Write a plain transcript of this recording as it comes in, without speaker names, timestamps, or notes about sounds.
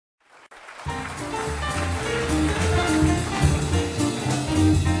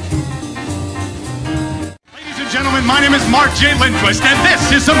gentlemen, my name is Mark J. Lindquist, and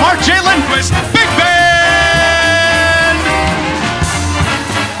this is the Mark J. Lindquist Big Band!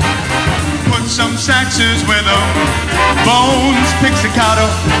 Put some saxes with them, bones, pizzicato,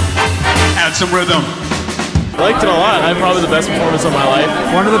 add some rhythm. I liked it a lot. I had probably the best performance of my life.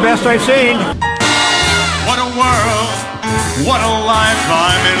 One of the best I've seen. What a world, what a life,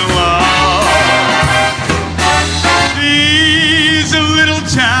 I'm in love. These little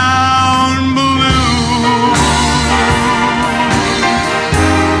town blues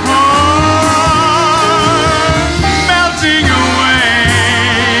are melting away.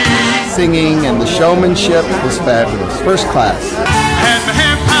 Singing and the showmanship was fabulous, first class. Had my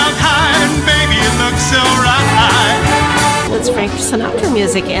hair piled high and baby it looks so right. It's Frank Sinatra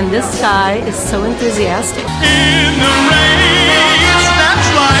music, and this guy is so enthusiastic. In the race, that's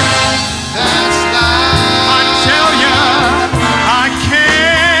life. That's life. I tell ya, I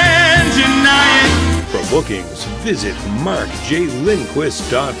can't deny it. For bookings, visit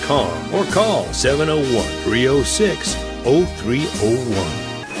markjlindquist.com or call 701-306-0301.